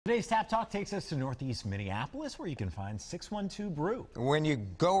Today's Tap Talk takes us to Northeast Minneapolis, where you can find 612 Brew. When you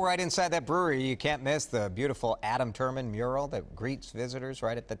go right inside that brewery, you can't miss the beautiful Adam Turman mural that greets visitors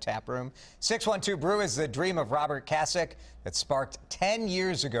right at the tap room. 612 Brew is the dream of Robert Kasich that sparked 10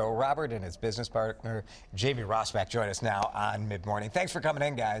 years ago. Robert and his business partner, Jamie Rossback, join us now on Mid-Morning. Thanks for coming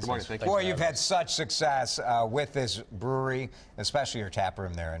in, guys. Good morning. Thank you. Boy, you've had such success with this brewery, especially your tap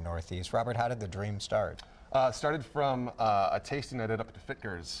room there in Northeast. Robert, how did the dream start? Started from a tasting I did up at the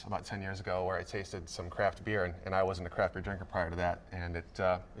Fitgers about 10 years ago, where I tasted some craft beer, and I wasn't a craft beer drinker prior to that, and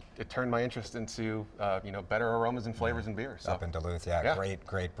it turned my interest into better aromas and flavors in beer. So. Up in Duluth, yeah.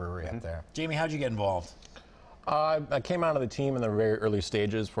 Great brewery up there. Jamie, how'd you get involved? I came onto the team in the very early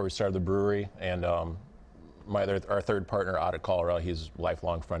stages before we started the brewery, and our third partner out of Colorado, he's a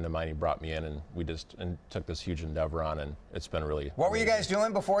lifelong friend of mine. He brought me in, and we just took this huge endeavor on, and it's been really. What were you guys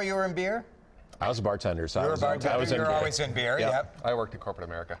doing before you were in beer? I was a bartender, so you were a bartender. You're always in beer. Yep. I worked at Corporate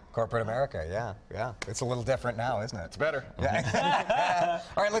America. Corporate America, yeah. It's a little different now, isn't it? It's better. Yeah.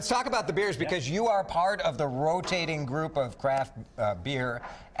 All right, let's talk about the beers, because you are part of the rotating group of craft beer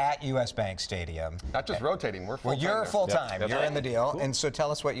at US Bank Stadium. Not just rotating, we're full-time. Well, you're full-time. Yep. You're in the deal. Cool. And so tell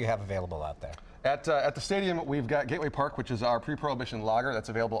us what you have available out there. At the stadium, we've got Gateway Park, which is our pre-prohibition lager that's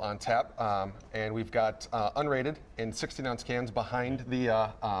available on tap, and we've got unrated in 16-ounce cans behind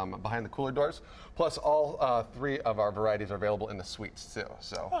the cooler doors. Plus, all three of our varieties are available in the suites too.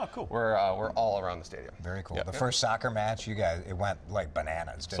 So cool. We're all around the stadium. Very cool. Yep. The first soccer match, you guys, it went like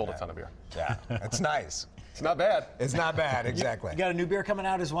bananas. Didn't Sold it? a ton of beer. Yeah, it's nice. It's not bad. It's not bad, exactly. You got a new beer coming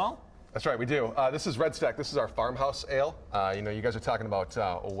out as well? That's right, we do. This is Red Stack. This is our farmhouse ale. You guys are talking about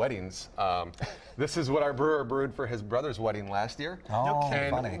weddings. This is what our brewer brewed for his brother's wedding last year. Oh,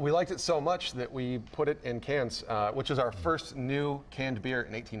 and funny. we liked it so much that we put it in cans, which is our first new canned beer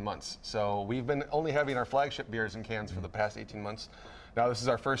in 18 months. So we've been only having our flagship beers in cans for the past 18 months. Now this is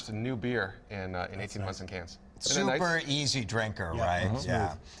our first new beer in 18 months in cans. Super nice? Easy drinker, right?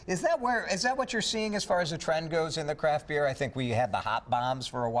 Yeah. Is that what you're seeing as far as the trend goes in the craft beer? I think we had the hop bombs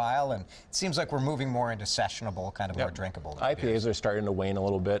for a while, and it seems like we're moving more into sessionable, kind of more drinkable. IPAs beers are starting to wane a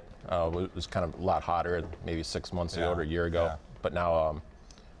little bit. It was kind of a lot hotter maybe 6 months ago or a year ago, but now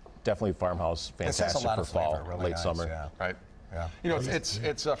definitely farmhouse, fantastic for fall, flavor, really late nice, summer. Yeah. Right. Yeah.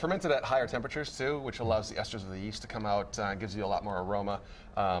 It's fermented at higher temperatures too, which allows the esters of the yeast to come out, gives you a lot more aroma.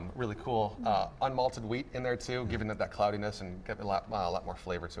 Really cool unmalted wheat in there too, giving it that cloudiness and get a lot more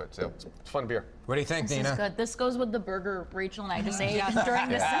flavor to it too. It's fun beer. What do you think, Nina? This is good. This goes with the burger Rachel and I just ate during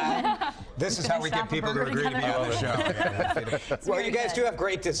this segment. This is how we get people to agree to be on the show. Well, you guys do have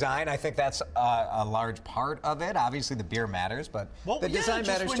great design. I think that's a large part of it. Obviously, the beer matters, but the design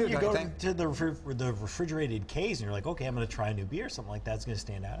matters too, don't you think? To the refrigerated case and you're like, okay, I'm going to try a new beer, something like that's going to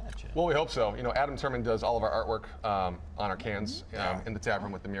stand out at you. Well, we hope so. Adam Turman does all of our artwork on our cans in the tap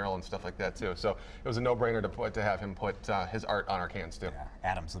room with the mural and stuff like that too. So it was a no-brainer to have him put his art on our cans too. Yeah,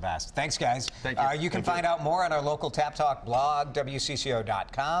 Adam's the best. Thanks, guys. Thank you. You can find out more on our local Tap Talk blog,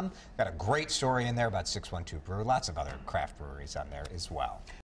 WCCO.com. Got a great story in there about 612 Brew. Lots of other craft breweries on there as well.